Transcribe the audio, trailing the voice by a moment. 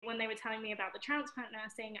when they were telling me about the transplant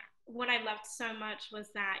nursing, what I loved so much was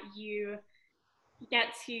that you get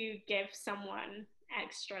to give someone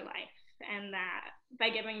extra life, and that by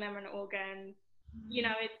giving them an organ, you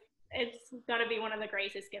know, it's got to be one of the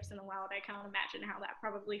greatest gifts in the world. I can't imagine how that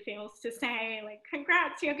probably feels to say, like,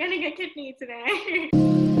 congrats, you're getting a kidney today.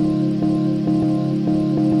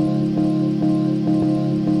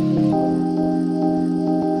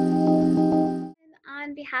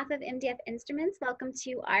 On behalf of MDF Instruments, welcome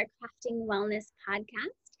to our Crafting Wellness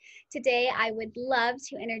podcast. Today, I would love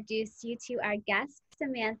to introduce you to our guest,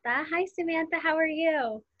 Samantha. Hi, Samantha. How are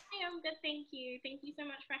you? Hi, I'm good. Thank you. Thank you so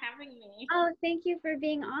much for having me. Oh, thank you for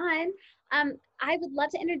being on. I would love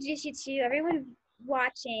to introduce you to everyone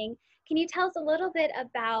watching. Can you tell us a little bit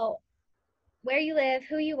about where you live,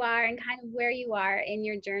 who you are, and kind of where you are in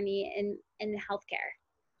your journey in healthcare?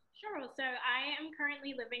 Sure. So I am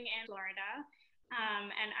currently living in Florida,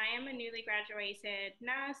 and I am a newly graduated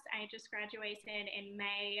nurse. I just graduated in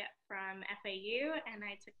May from FAU, and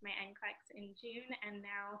I took my NCLEX in June, and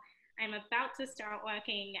now I'm about to start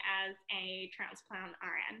working as a transplant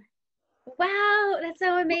RN. Wow, that's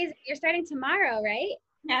so amazing. You're starting tomorrow, right?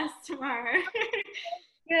 Yes, tomorrow.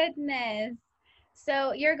 Goodness.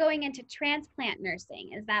 So you're going into transplant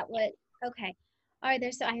nursing. Is that what? Okay. All right.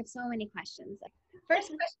 I have so many questions. First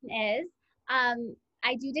question is,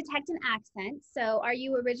 I do detect an accent. So are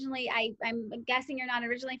you originally, I'm guessing you're not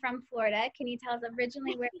originally from Florida. Can you tell us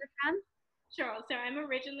originally where you're from? Sure. So I'm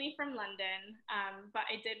originally from London, but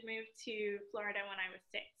I did move to Florida when I was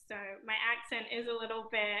 6. So my accent is a little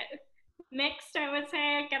bit mixed, I would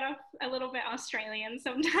say. I get off a little bit Australian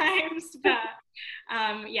sometimes, but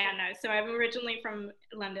yeah, no. So I'm originally from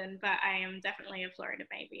London, but I am definitely a Florida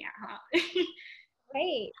baby at heart.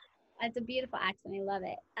 Great. That's a beautiful accent. I love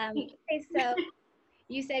it. Okay, so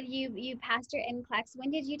you said you passed your NCLEX.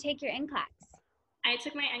 When did you take your NCLEX? I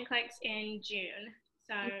took my NCLEX in June,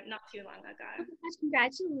 so not too long ago.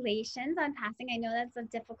 Congratulations on passing. I know that's a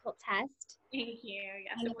difficult test. Thank you.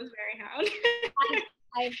 Yes, it was very hard.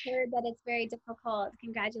 I've heard that it's very difficult.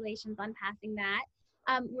 Congratulations on passing that.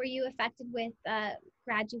 Were you affected with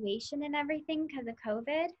graduation and everything because of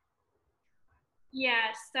COVID?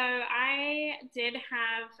 Yeah, so I did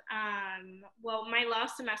have, well, my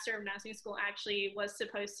last semester of nursing school actually was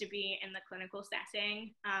supposed to be in the clinical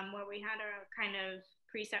setting, where we had a kind of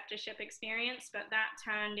preceptorship experience, but that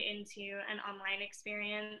turned into an online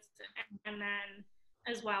experience. And then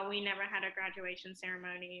as well, we never had a graduation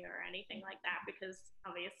ceremony or anything like that because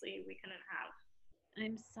obviously we couldn't have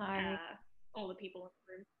I'm sorry. all the people in the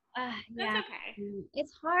room. Yeah. That's okay.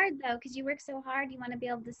 It's hard though, because you work so hard. You want to be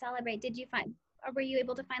able to celebrate. Or were you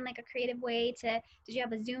able to find like a creative way did you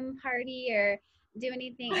have a Zoom party or do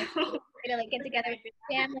anything, a creative way to like get together with your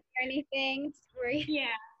family or anything? Yeah,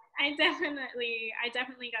 I definitely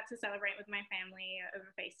got to celebrate with my family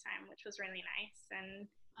over FaceTime, which was really nice. And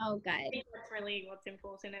Oh, good. I think that's really what's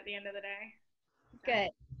important at the end of the day. So. Good.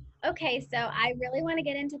 Okay, so I really want to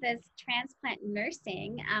get into this transplant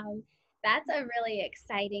nursing. That's a really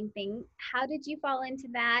exciting thing. How did you fall into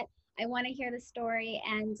that? I want to hear the story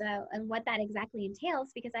and what that exactly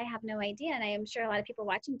entails because I have no idea, and I am sure a lot of people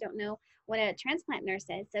watching don't know what a transplant nurse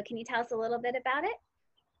is. So can you tell us a little bit about it?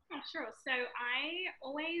 Yeah, sure. So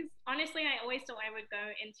honestly, I always thought I would go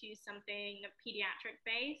into something pediatric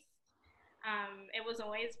based. It was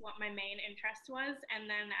always what my main interest was. And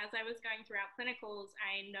then as I was going throughout clinicals,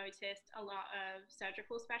 I noticed a lot of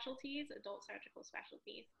surgical specialties, adult surgical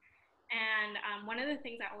specialties. And one of the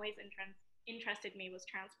things that always interested me was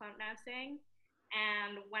transplant nursing.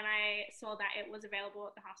 And when I saw that it was available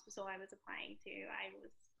at the hospital I was applying to,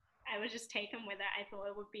 I was just taken with it. I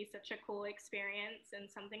thought it would be such a cool experience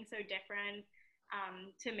and something so different,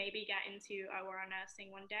 to maybe get into OR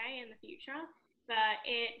nursing one day in the future. But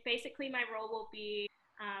basically my role will be,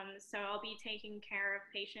 so I'll be taking care of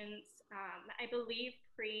patients, I believe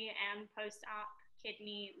pre and post-op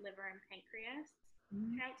kidney, liver, and pancreas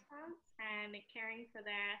transplants, and caring for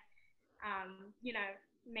their,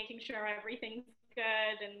 making sure everything's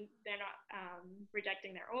good and they're not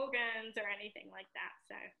rejecting their organs or anything like that.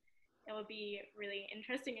 So it will be a really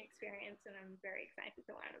interesting experience, and I'm very excited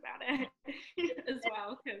to learn about it as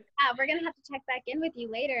well. We're going to have to check back in with you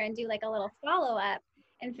later and do like a little follow-up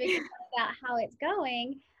and figure out how it's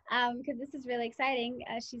going because this is really exciting.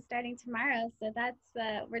 She's starting tomorrow, so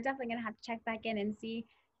we're definitely going to have to check back in and see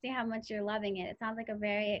how much you're loving it. It sounds like a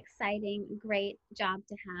very exciting, great job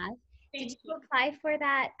to have. Did you apply for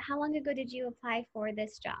that? How long ago did you apply for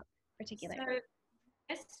this job particularly? So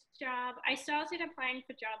this job, I started applying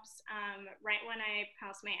for jobs right when I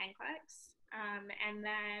passed my NCLEX. And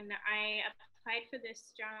then I applied for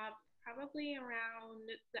this job probably around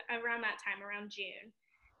that time, around June.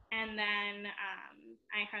 And then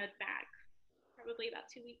I heard back probably about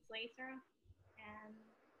 2 weeks later. And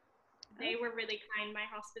they were really kind, my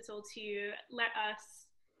hospital, to let us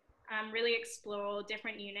really explore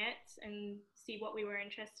different units and see what we were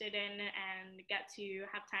interested in, and get to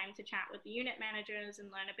have time to chat with the unit managers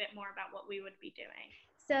and learn a bit more about what we would be doing.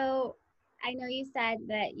 So I know you said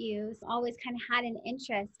that you always kind of had an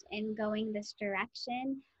interest in going this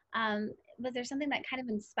direction. Was there something that kind of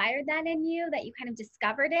inspired that in you, that you kind of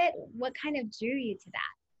discovered it? What kind of drew you to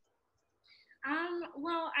that?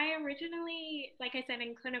 Well, I originally, like I said,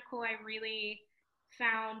 in clinical, I really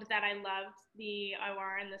found that I loved the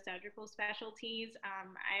OR and the surgical specialties.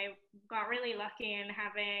 I got really lucky in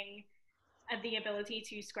having the ability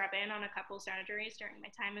to scrub in on a couple surgeries during my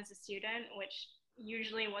time as a student, which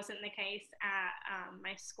usually wasn't the case at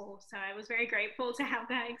my school. So I was very grateful to have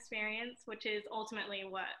that experience, which is ultimately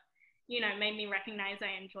what, made me recognize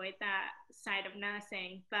I enjoyed that side of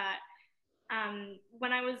nursing. But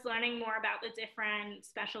when I was learning more about the different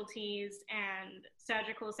specialties and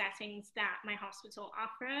surgical settings that my hospital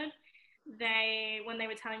offered, when they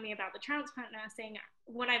were telling me about the transplant nursing,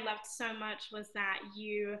 what I loved so much was that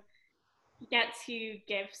you get to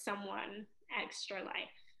give someone extra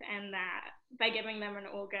life, and that by giving them an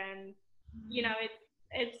organ,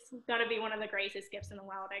 it's got to be one of the greatest gifts in the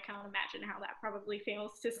world. I can't imagine how that probably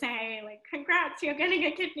feels to say, like, congrats, you're getting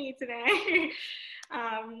a kidney today.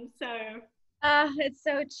 It's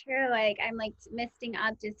so true. Like, I'm like misting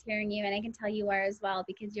up just hearing you, and I can tell you are as well,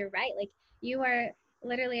 because you're right. Like, you are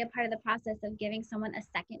literally a part of the process of giving someone a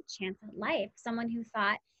second chance at life. Someone who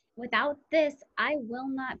thought, without this, I will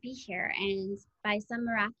not be here. And by some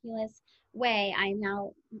miraculous way, I'm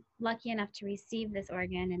now lucky enough to receive this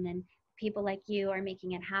organ. And then people like you are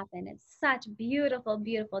making it happen. It's such a beautiful,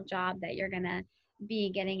 beautiful job that you're going to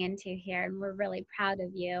be getting into here. And we're really proud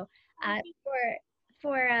of you.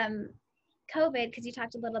 For COVID, because you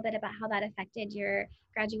talked a little bit about how that affected your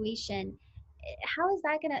graduation, how is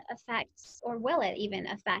that going to affect, or will it even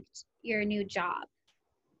affect, your new job?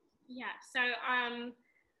 Yeah, so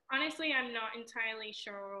honestly, I'm not entirely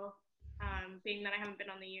sure. Being that I haven't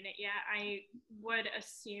been on the unit yet, I would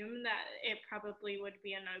assume that it probably would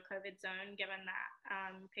be a no COVID zone, given that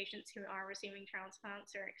patients who are receiving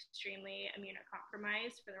transplants are extremely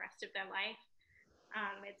immunocompromised for the rest of their life.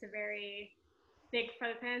 It's a very big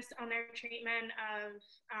focus on their treatment of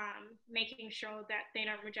making sure that they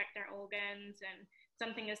don't reject their organs, and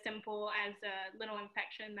something as simple as a little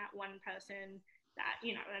infection that one person that,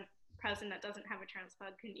 a person that doesn't have a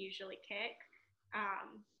transplant can usually kick,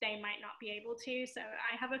 they might not be able to. So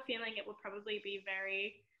I have a feeling it will probably be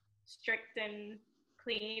very strict and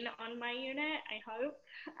clean on my unit, I hope.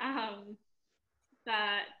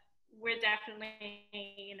 But we're definitely,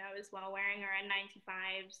 as well, wearing our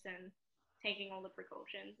N95s and taking all the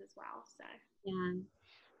precautions as well. So yeah,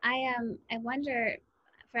 I wonder,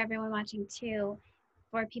 for everyone watching too,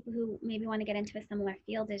 for people who maybe want to get into a similar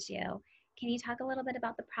field as you, can you talk a little bit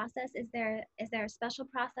about the process? Is there a special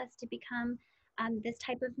process to become this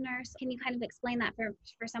type of nurse? Can you kind of explain that for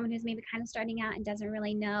someone who's maybe kind of starting out and doesn't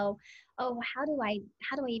really know, oh, how do I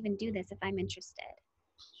even do this if I'm interested?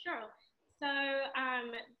 Sure. So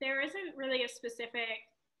there isn't really a specific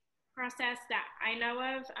process that I know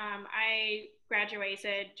of. I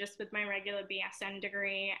graduated just with my regular BSN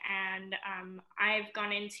degree, and I've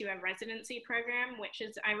gone into a residency program, which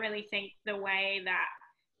is, I really think, the way that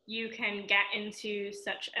you can get into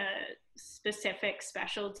such a specific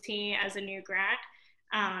specialty as a new grad.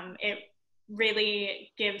 It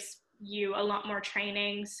really gives you a lot more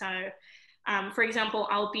training. So, for example,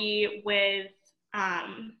 I'll be with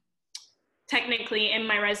technically in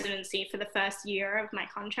my residency for the first year of my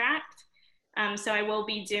contract. So I will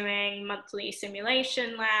be doing monthly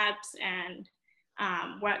simulation labs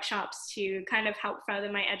and workshops to kind of help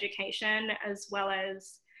further my education, as well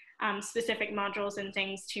as specific modules and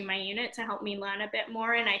things to my unit to help me learn a bit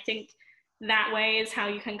more. And I think that way is how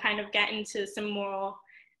you can kind of get into some more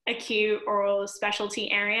acute or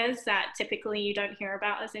specialty areas that typically you don't hear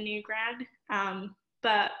about as a new grad.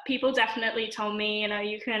 But people definitely told me,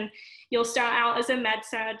 you'll start out as a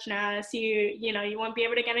med-surg nurse, you won't be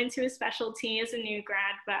able to get into a specialty as a new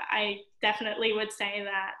grad, but I definitely would say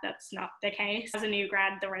that that's not the case. As a new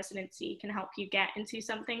grad, the residency can help you get into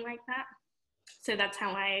something like that. So that's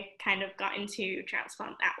how I kind of got into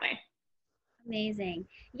transplant that way. Amazing.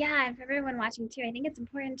 Yeah, and for everyone watching too, I think it's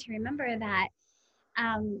important to remember that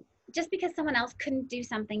just because someone else couldn't do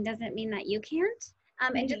something doesn't mean that you can't.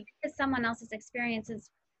 And just because someone else's experience is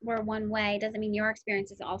were one way doesn't mean your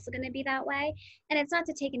experience is also going to be that way. And it's not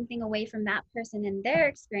to take anything away from that person and their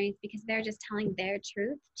experience because they're just telling their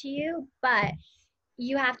truth to you. But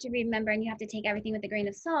you have to remember and you have to take everything with a grain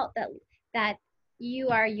of salt that you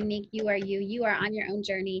are unique, you are on your own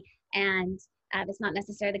journey, and it's not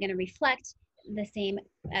necessarily going to reflect the same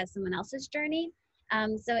as someone else's journey.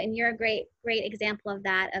 And you're a great example of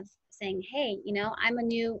that, of saying, hey, I'm a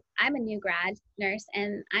new grad nurse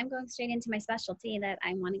and I'm going straight into my specialty that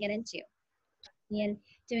I want to get into. And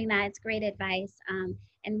doing that, it's great advice,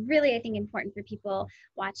 and really, I think, important for people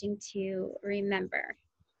watching to remember.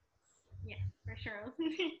 Yeah, for sure.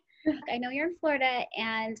 I know you're in Florida,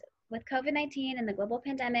 and with COVID-19 and the global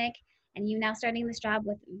pandemic, and you now starting this job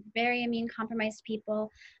with very immune compromised people,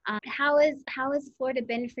 how has Florida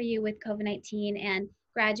been for you with COVID-19 and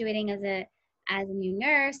graduating as a new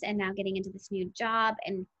nurse and now getting into this new job?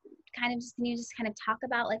 And can you just kind of talk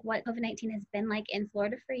about like what COVID-19 has been like in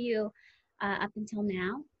Florida for you up until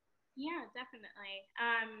now? Yeah, definitely.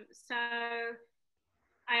 So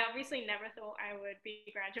I obviously never thought I would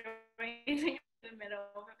be graduating in the middle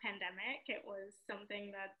of a pandemic. It was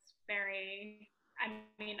something that's very, I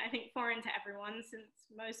mean, I think foreign to everyone since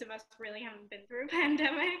most of us really haven't been through a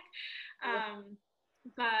pandemic.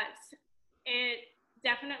 But it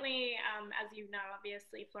definitely, as you know,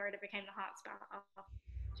 obviously, Florida became the hotspot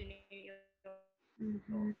after New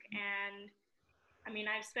Mm-hmm. York. And I mean,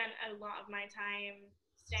 I've spent a lot of my time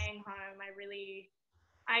staying home. I really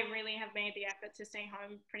have made the effort to stay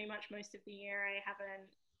home pretty much most of the year. I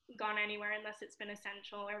haven't gone anywhere unless it's been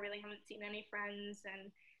essential. I really haven't seen any friends.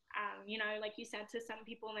 And, like you said, to some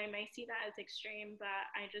people, they may see that as extreme, but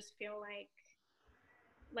I just feel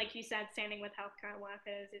like you said, standing with healthcare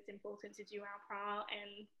workers, it's important to do our part.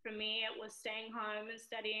 And for me, it was staying home and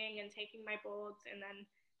studying and taking my boards. And then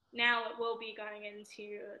now it will be going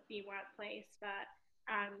into the workplace. But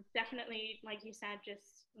definitely, like you said,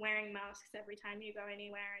 just wearing masks every time you go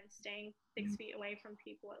anywhere and staying 6 feet away from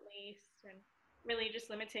people at least. And really just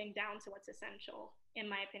limiting down to what's essential, in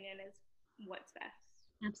my opinion, is what's best.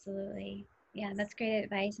 Absolutely. Yeah, that's great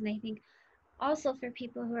advice. And I think also for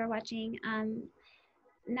people who are watching,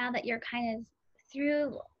 now that you're kind of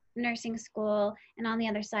through nursing school and on the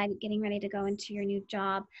other side getting ready to go into your new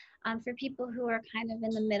job, for people who are kind of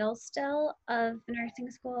in the middle still of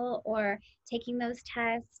nursing school or taking those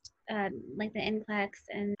tests, like the NCLEX,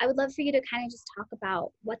 and I would love for you to kind of just talk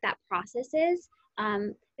about what that process is.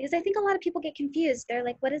 Because I think a lot of people get confused. They're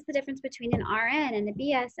like, what is the difference between an RN and a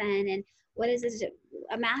BSN, and what is this,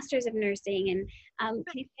 a master's of nursing? And can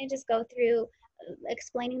you kind of just go through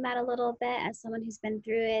explaining that a little bit as someone who's been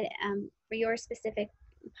through it, for your specific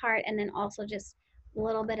part, and then also just a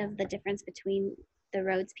little bit of the difference between the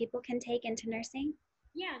roads people can take into nursing?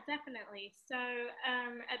 Yeah, definitely. So,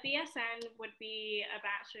 a BSN would be a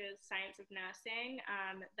Bachelor's of Science of Nursing.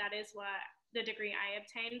 That is what the degree I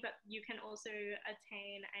obtained, but you can also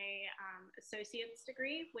attain a associate's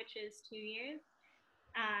degree, which is 2 years,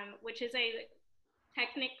 which is a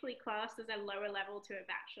technically classed as a lower level to a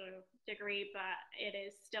bachelor degree, but it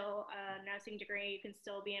is still a nursing degree. You can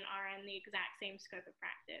still be an RN, the exact same scope of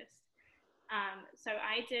practice. So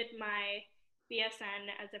I did my BSN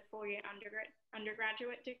as a 4-year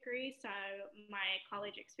undergraduate degree. So my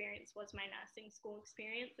college experience was my nursing school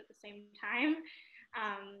experience at the same time,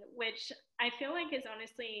 which I feel like is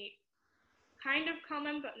honestly kind of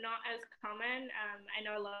common, but not as common. I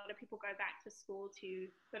know a lot of people go back to school to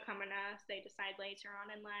become a nurse. They decide later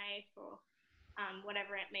on in life or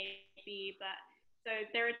whatever it may be. But so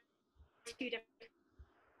there are two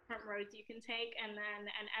different roads you can take, and then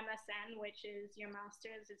an MSN, which is your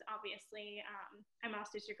master's, is obviously a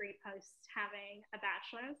master's degree post having a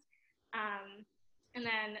bachelor's. And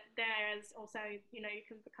then there's also, you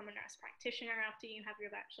can become a nurse practitioner after you have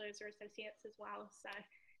your bachelor's or associates as well. So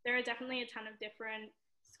there are definitely a ton of different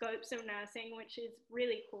scopes of nursing, which is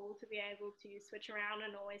really cool to be able to switch around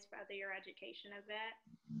and always further your education a bit.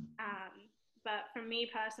 But for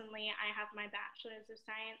me personally, I have my bachelor's of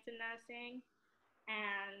science in nursing,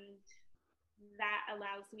 and that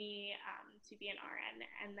allows me to be an RN.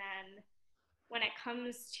 And then when it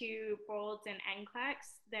comes to boards and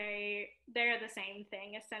NCLEX, they're the same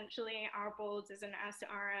thing. Essentially, our boards is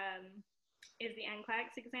is the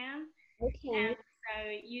NCLEX exam. Okay. And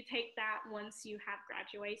so you take that once you have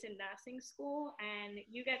graduated nursing school, and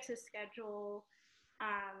you get to schedule.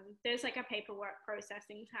 There's like a paperwork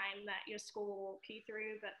processing time that your school will walk you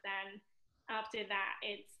through, but then after that,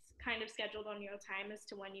 it's kind of scheduled on your time as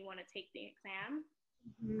to when you want to take the exam.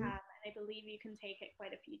 Mm-hmm. And I believe you can take it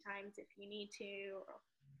quite a few times if you need to.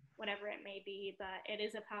 whatever it may be, but it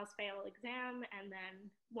is a pass-fail exam, and then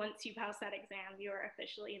once you pass that exam, you're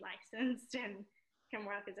officially licensed and can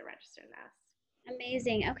work as a registered nurse.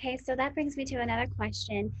 Amazing. Okay, so that brings me to another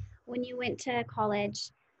question. When you went to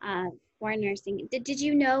college uh, for nursing, did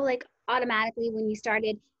you know like automatically when you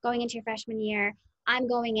started going into your freshman year, I'm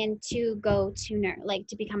going in to go to nurse, like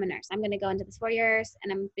to become a nurse. I'm going to go into this 4 years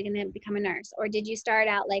and I'm going to become a nurse. Or did you start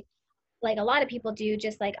out like a lot of people do,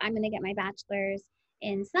 just like I'm going to get my bachelor's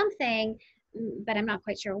in something, but I'm not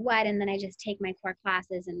quite sure what, and then I just take my core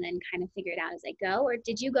classes and then kind of figure it out as I go? Or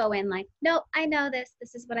did you go in like, nope, I know this.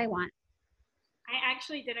 This is what I want. I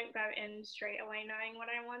actually didn't go in straight away knowing what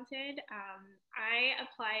I wanted. I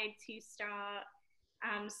applied to start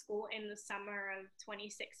school in the summer of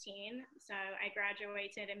 2016. So I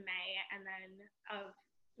graduated in May, and then of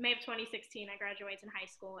May of 2016, I graduated high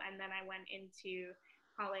school, and then I went into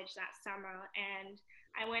college that summer. And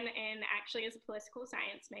I went in actually as a political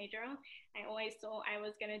science major. I always thought I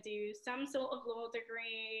was going to do some sort of law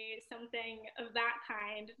degree, something of that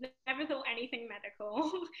kind. Never thought anything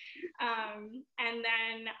medical. And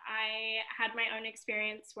then I had my own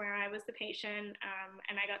experience where I was the patient,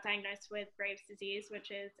 and I got diagnosed with Graves' disease,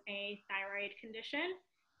 which is a thyroid condition.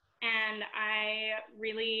 And I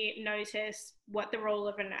really noticed what the role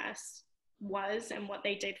of a nurse was and what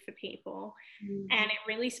they did for people. Mm-hmm. And it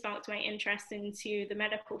really sparked my interest into the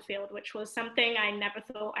medical field, which was something I never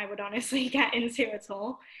thought I would honestly get into at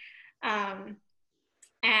all. And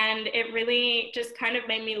it really just kind of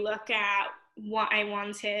made me look at what I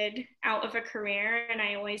wanted out of a career. And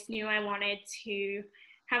I always knew I wanted to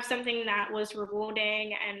have something that was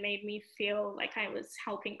rewarding and made me feel like I was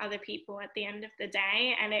helping other people at the end of the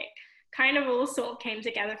day. And it kind of all sort of came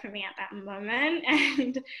together for me at that moment.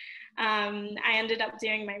 And I ended up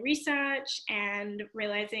doing my research and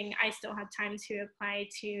realizing I still had time to apply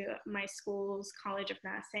to my school's College of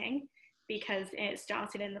Nursing, because it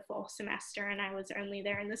started in the fall semester and I was only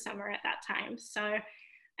there in the summer at that time. So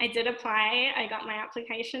I did apply. I got my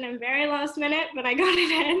application in very last minute, but I got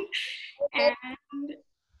it in. And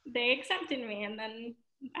they accepted me, and then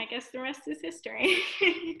I guess the rest is history.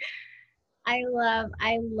 I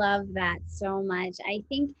love that so much. I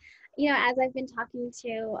think, you know, as I've been talking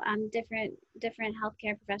to different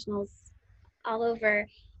healthcare professionals all over,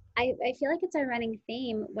 I feel like it's a running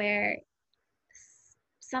theme where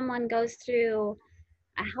someone goes through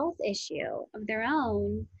a health issue of their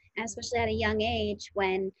own, and especially at a young age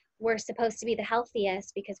when we're supposed to be the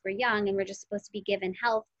healthiest because we're young and we're just supposed to be given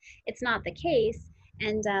health. It's not the case.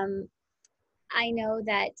 And I know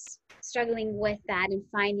that struggling with that and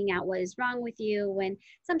finding out what is wrong with you, when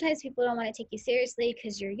sometimes people don't want to take you seriously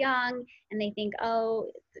because you're young and they think, oh,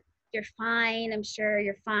 you're fine. I'm sure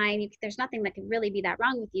you're fine. There's nothing that could really be that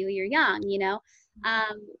wrong with you. You're young, you know,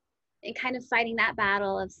 and kind of fighting that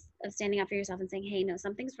battle of standing up for yourself and saying, hey, no,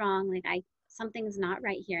 something's wrong. Like something's not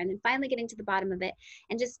right here. And then finally getting to the bottom of it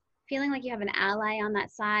and just feeling like you have an ally on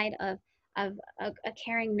that side of a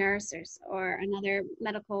caring nurse or another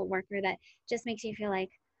medical worker that just makes you feel like,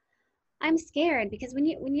 I'm scared. Because when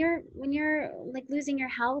you're like losing your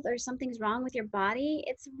health or something's wrong with your body,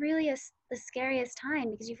 it's really the scariest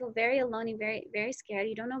time, because you feel very alone and very, very scared.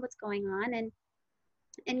 You don't know what's going on,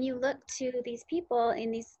 and you look to these people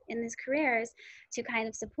in these careers to kind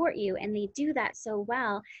of support you, and they do that so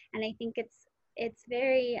well. And I think it's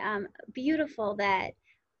very beautiful that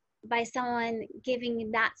by someone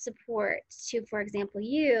giving that support to, for example,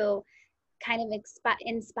 you, kind of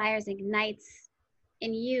inspires, ignites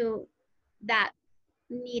in you that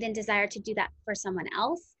need and desire to do that for someone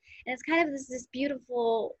else. And it's kind of this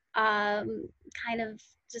beautiful kind of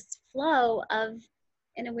just flow of,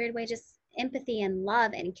 in a weird way, just empathy and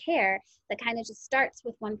love and care that kind of just starts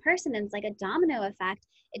with one person, and it's like a domino effect.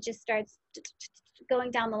 It just starts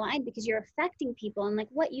going down the line because you're affecting people, and like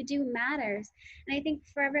what you do matters. And I think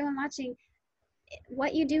for everyone watching,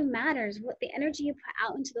 what you do matters. What the energy you put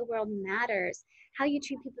out into the world matters. How you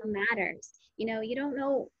treat people matters. You know, you don't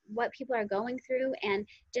know what people are going through, and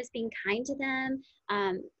just being kind to them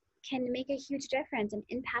can make a huge difference and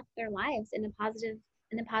impact their lives in a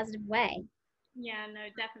positive way. Yeah, no,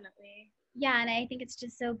 definitely. Yeah, and I think it's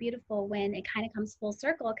just so beautiful when it kind of comes full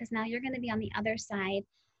circle, because now you're going to be on the other side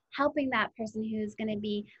helping that person who's going to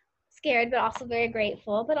be scared but also very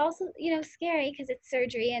grateful, but also, you know, scary because it's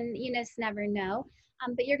surgery and you just never know.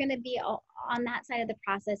 But you're going to be on that side of the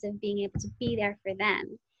process of being able to be there for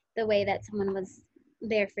them the way that someone was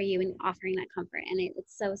there for you and offering that comfort. And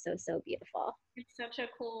it's so, so, so beautiful. It's such a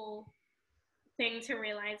cool thing to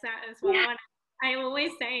realize that as well. Yeah. And I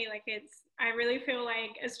always say, like, I really feel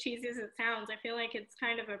like, as cheesy as it sounds, I feel like it's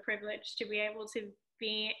kind of a privilege to be able to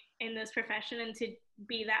be in this profession and to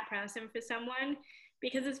be that person for someone,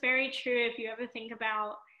 because it's very true. If you ever think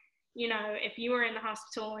about, you know, if you were in the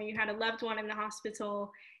hospital or you had a loved one in the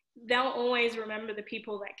hospital, they'll always remember the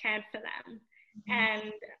people that cared for them.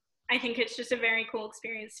 And I think it's just a very cool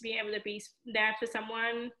experience to be able to be there for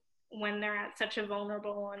someone when they're at such a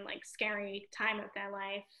vulnerable and like scary time of their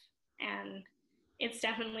life. And it's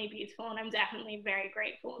definitely beautiful, and I'm definitely very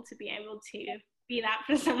grateful to be able to be that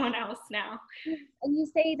for someone else now. And you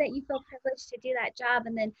say that you feel privileged to do that job,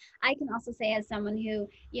 and then I can also say, as someone who,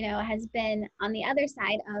 you know, has been on the other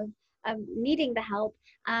side of needing the help,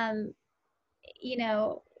 you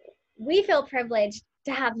know, we feel privileged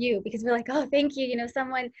to have you, because we're like, oh, thank you, you know,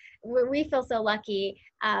 someone, we feel so lucky,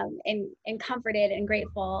 and comforted and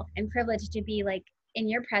grateful and privileged to be like in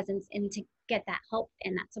your presence and to get that help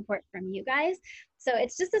and that support from you guys. So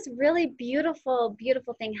it's just this really beautiful,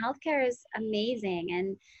 beautiful thing. Healthcare is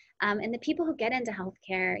amazing. And the people who get into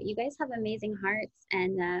healthcare, you guys have amazing hearts,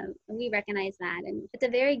 and we recognize that. And it's a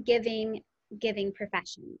very giving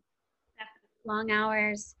profession. Long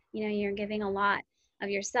hours, you know, you're giving a lot of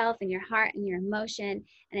yourself and your heart and your emotion,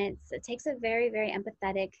 and it takes a very, very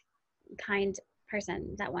empathetic, kind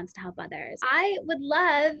person that wants to help others. I would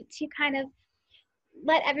love to kind of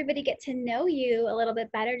let everybody get to know you a little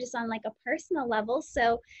bit better, just on like a personal level.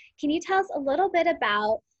 So can you tell us a little bit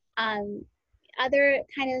about other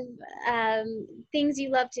kind of things you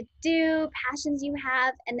love to do, passions you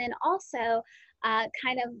have, and then also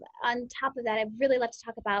kind of on top of that, I'd really love to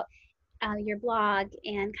talk about your blog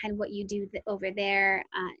and kind of what you do over there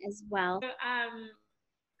as well.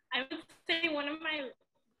 I would say one of my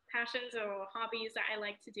passions or hobbies that I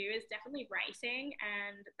like to do is definitely writing,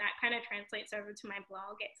 and that kind of translates over to my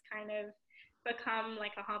blog. It's kind of become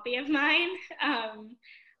like a hobby of mine.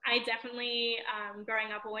 I definitely,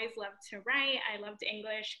 growing up, always loved to write. I loved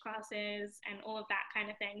English classes and all of that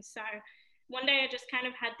kind of thing. So one day I just kind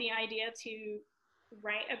of had the idea to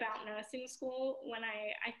write about nursing school when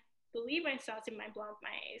I believe I started my blog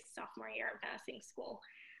my sophomore year of nursing school.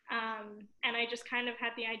 And I just kind of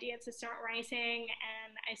had the idea to start writing,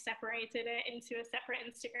 and I separated it into a separate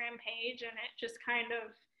Instagram page, and it just kind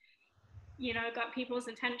of, you know, got people's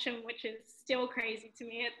attention, which is still crazy to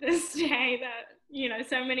me at this day that, you know,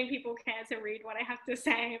 so many people care to read what I have to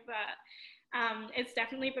say. But it's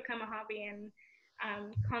definitely become a hobby, and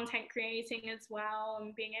content creating as well,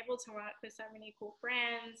 and being able to work with so many cool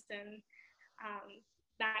brands. And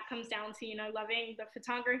that comes down to, you know, loving the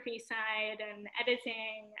photography side and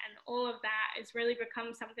editing, and all of that has really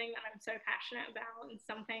become something that I'm so passionate about, and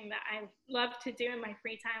something that I love to do in my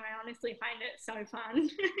free time. I honestly find it so fun.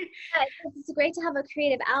 Yeah, it's great to have a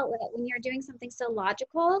creative outlet when you're doing something so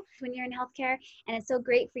logical when you're in healthcare, and it's so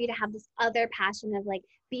great for you to have this other passion of like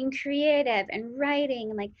being creative and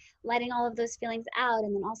writing and like letting all of those feelings out,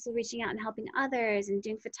 and then also reaching out and helping others and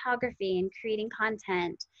doing photography and creating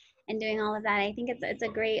content and doing all of that. I think it's a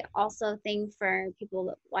great also thing for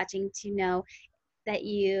people watching to know that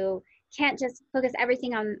you can't just focus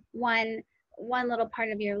everything on one little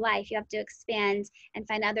part of your life. You have to expand and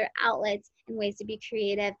find other outlets and ways to be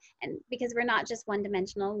creative. And because we're not just one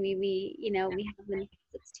dimensional, we you know, we have many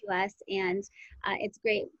facets to us, and it's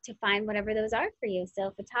great to find whatever those are for you.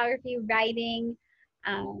 So photography, writing,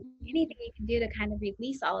 anything you can do to kind of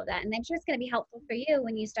release all of that. And I'm sure it's going to be helpful for you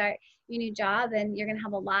when you start your new job, and you're going to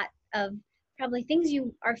have a lot of probably things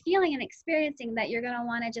you are feeling and experiencing that you're going to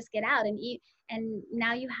want to just get out and eat. And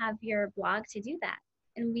now you have your blog to do that.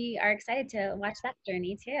 And we are excited to watch that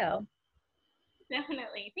journey too.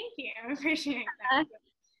 Definitely. Thank you. I appreciate Uh,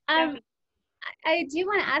 that. um, I do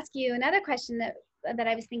want to ask you another question that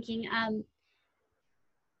I was thinking.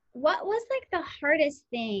 What was like the hardest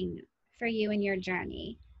thing for you in your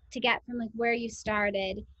journey to get from like where you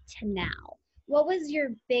started to now? What was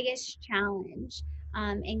your biggest challenge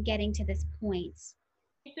in getting to this point?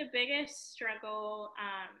 The biggest struggle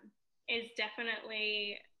is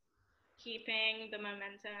definitely keeping the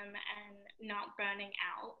momentum and not burning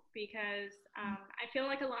out, because I feel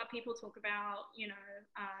like a lot of people talk about, you know,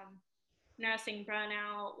 nursing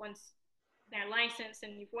burnout once they're licensed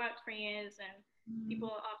and you've worked for years, and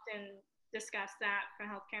people often discuss that for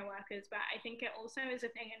healthcare workers. But I think it also is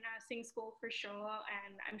a thing in nursing school for sure,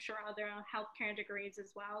 and I'm sure other healthcare degrees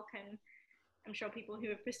as well can. I'm sure people who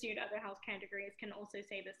have pursued other healthcare degrees can also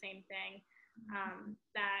say the same thing,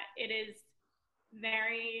 that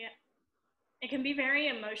it can be very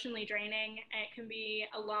emotionally draining. It can be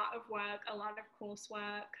a lot of work, a lot of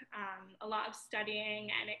coursework, a lot of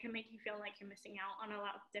studying, and it can make you feel like you're missing out on a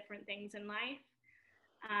lot of different things in life.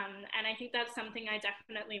 And I think that's something I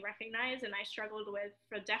definitely recognize, and I struggled with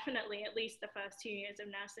for definitely at least the first 2 years of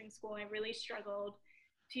nursing school. I really struggled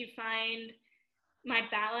to find my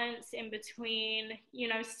balance in between, you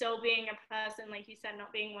know, still being a person, like you said,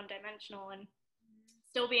 not being one dimensional, and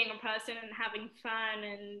still being a person and having fun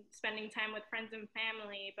and spending time with friends and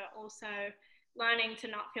family, but also learning to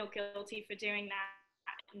not feel guilty for doing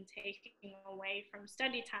that and taking away from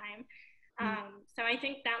study time. So I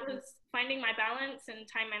think that was finding my balance, and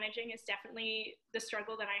time managing is definitely the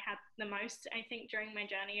struggle that I had the most, I think, during my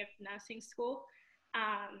journey of nursing school.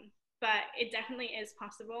 But it definitely is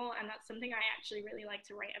possible, and that's something I actually really like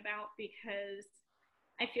to write about, because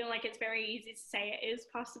I feel like it's very easy to say it is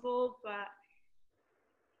possible, but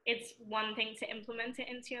it's one thing to implement it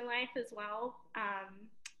into your life as well.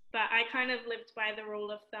 But I kind of lived by the rule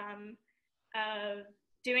of thumb of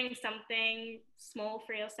doing something small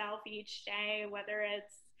for yourself each day, whether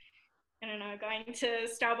it's, I don't know, going to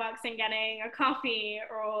Starbucks and getting a coffee,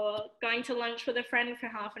 or going to lunch with a friend for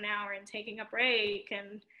half an hour and taking a break,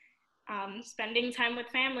 and spending time with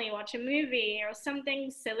family, watch a movie, or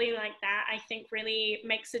something silly like that, I think really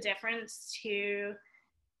makes a difference to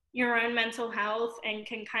your own mental health and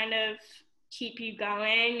can kind of keep you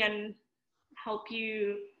going and help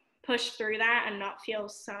you push through that and not feel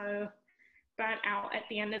so burnt out at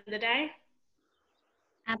the end of the day.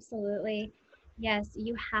 Absolutely. Yes,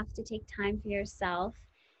 you have to take time for yourself.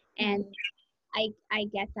 And I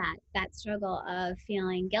get that struggle of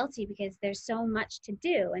feeling guilty because there's so much to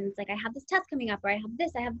do. And it's like, I have this test coming up, or I have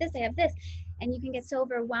this, I have this, I have this. And you can get so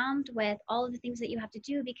overwhelmed with all of the things that you have to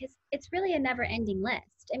do, because it's really a never ending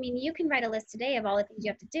list. I mean, you can write a list today of all the things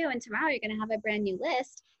you have to do, and tomorrow you're going to have a brand new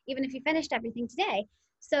list, even if you finished everything today.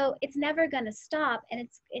 So it's never going to stop. And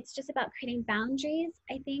it's just about creating boundaries,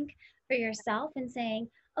 I think, for yourself, and saying,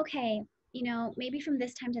 okay, you know, maybe from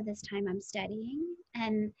this time to this time I'm studying,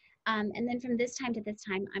 and then from this time to this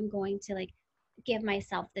time I'm going to like give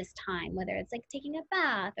myself this time, whether it's like taking a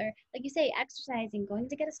bath, or like you say, exercising, going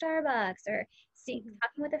to get a Starbucks, or talking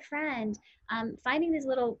with a friend, finding these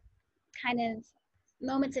little kind of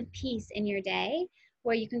moments of peace in your day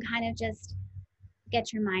where you can kind of just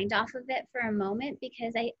get your mind off of it for a moment.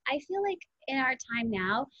 Because I feel like in our time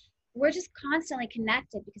now, we're just constantly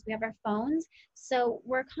connected because we have our phones. So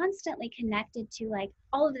we're constantly connected to like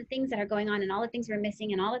all of the things that are going on, and all the things we're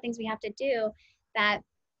missing, and all the things we have to do, that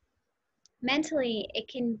mentally it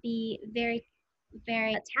can be very,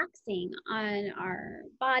 very taxing on our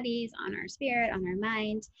bodies, on our spirit, on our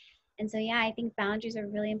mind. And so, yeah, I think boundaries are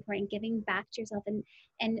really important, giving back to yourself,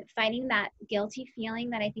 and fighting that guilty feeling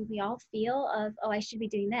that I think we all feel of, oh, I should be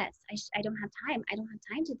doing this. I don't have time. I don't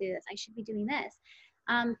have time to do this. I should be doing this.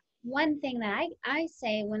 One thing that I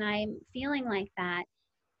say when I'm feeling like that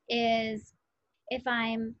is, if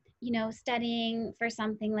I'm, you know, studying for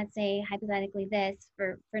something, let's say hypothetically this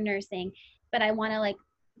for nursing, but I want to like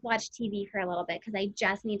watch TV for a little bit because I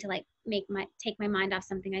just need to like take my mind off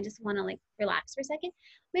something. I just want to like relax for a second.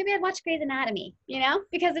 Maybe I'd watch Grey's Anatomy, you know,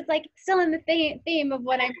 because it's like still in the theme of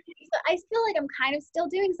what I'm. So I feel like I'm kind of still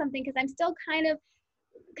doing something, because I'm still kind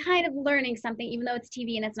of learning something, even though it's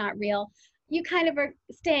TV and it's not real. You kind of are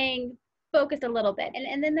staying focused a little bit.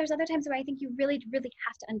 And then there's other times where I think you really, really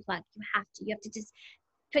have to unplug. You have to just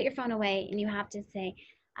put your phone away, and you have to say,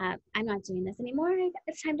 I'm not doing this anymore.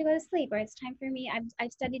 It's time to go to sleep, or it's time for me.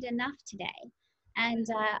 I've studied enough today. And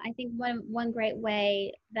I think one great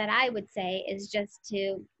way that I would say is just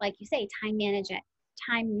to, like you say, time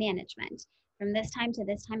management. From this time to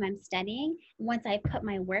this time, I'm studying. Once I put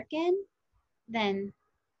my work in, then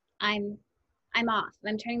I'm off.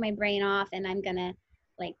 I'm turning my brain off, and I'm gonna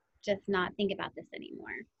like just not think about this anymore.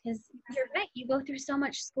 Because you're right, you go through so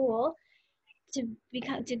much school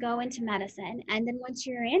to go into medicine, and then once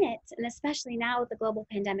you're in it, and especially now with the global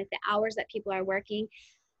pandemic, the hours that people are working,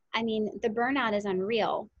 I mean, the burnout is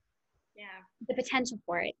unreal. Yeah. The potential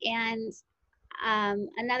for it. And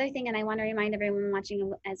another thing, and I want to remind everyone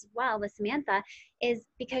watching as well with Samantha, is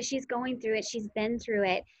because she's going through it, she's been through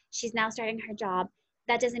it, she's now starting her job.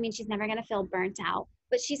 That doesn't mean she's never going to feel burnt out,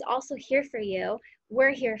 but she's also here for you.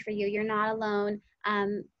 We're here for you. You're not alone.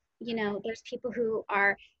 You know, there's people who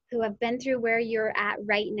have been through where you're at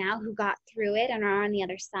right now, who got through it and are on the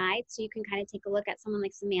other side. So you can kind of take a look at someone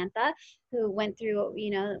like Samantha, who went through, you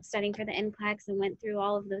know, studying for the NCLEX and went through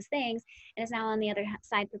all of those things, and is now on the other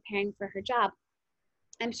side preparing for her job.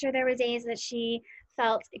 I'm sure there were days that she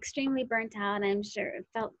felt extremely burnt out. I'm sure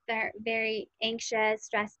felt very, very anxious,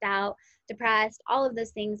 stressed out, depressed, all of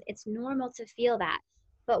those things. It's normal to feel that.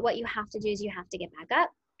 But what you have to do is you have to get back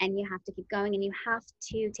up, and you have to keep going, and you have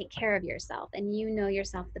to take care of yourself. And you know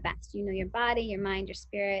yourself the best. You know your body, your mind, your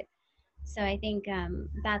spirit. So I think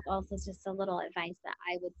that's also just a little advice that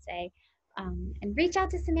I would say. And reach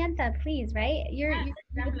out to Samantha, please, right?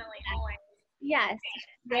 Definitely, always. Yes. I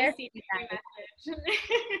There see for you every guys. message.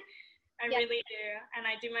 I Yeah. really do. And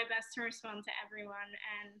I do my best to respond to everyone.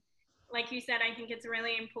 And like you said, I think it's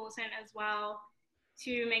really important as well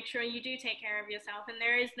to make sure you do take care of yourself. And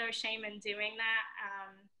there is no shame in doing that.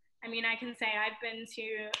 I mean, I can say I've been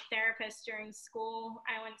to therapists during school.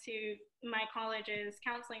 I went to my college's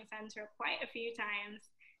counseling center quite a few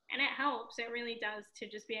times. And it helps. It really does to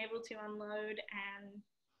just be able to unload and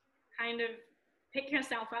kind of pick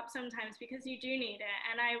yourself up sometimes because you do need it.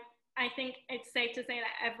 And I think it's safe to say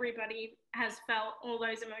that everybody has felt all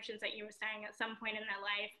those emotions that you were saying at some point in their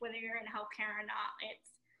life, whether you're in healthcare or not.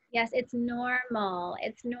 Yes, it's normal.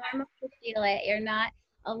 It's normal to feel it. You're not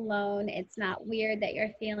alone. It's not weird that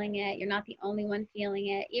you're feeling it. You're not the only one feeling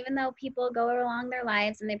it. Even though people go along their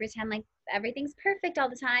lives and they pretend like everything's perfect all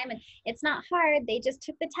the time and it's not hard, they just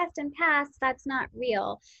took the test and passed. That's not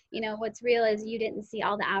real. You know, what's real is you didn't see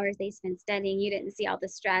all the hours they spent studying. You didn't see all the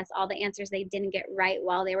stress, all the answers they didn't get right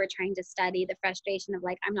while they were trying to study, the frustration of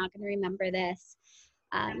like, I'm not going to remember this.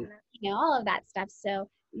 All of that stuff. So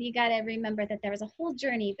you got to remember that there was a whole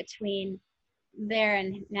journey between there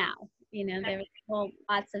and now. There was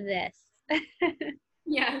lots of this.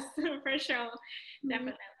 Yes, for sure.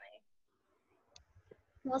 Definitely.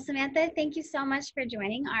 Well, Samantha, thank you so much for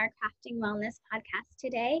joining our Crafting Wellness podcast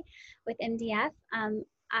today with MDF.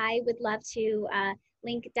 I would love to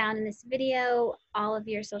link down in this video all of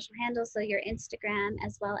your social handles, so your Instagram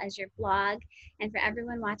as well as your blog. And for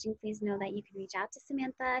everyone watching, please know that you can reach out to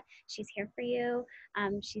Samantha. She's here for you.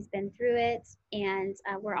 She's been through it, and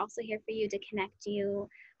we're also here for you to connect you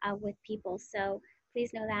with people. So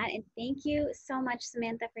please know that. And thank you so much,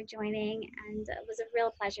 Samantha, for joining. And it was a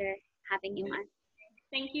real pleasure having you on.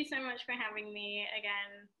 Thank you so much for having me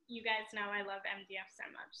again. You guys know I love MDF so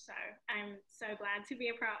much, so I'm so glad to be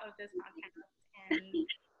a part of this podcast and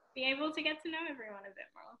be able to get to know everyone a bit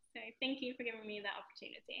more. So thank you for giving me the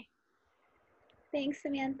opportunity. Thanks,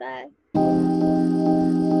 Samantha.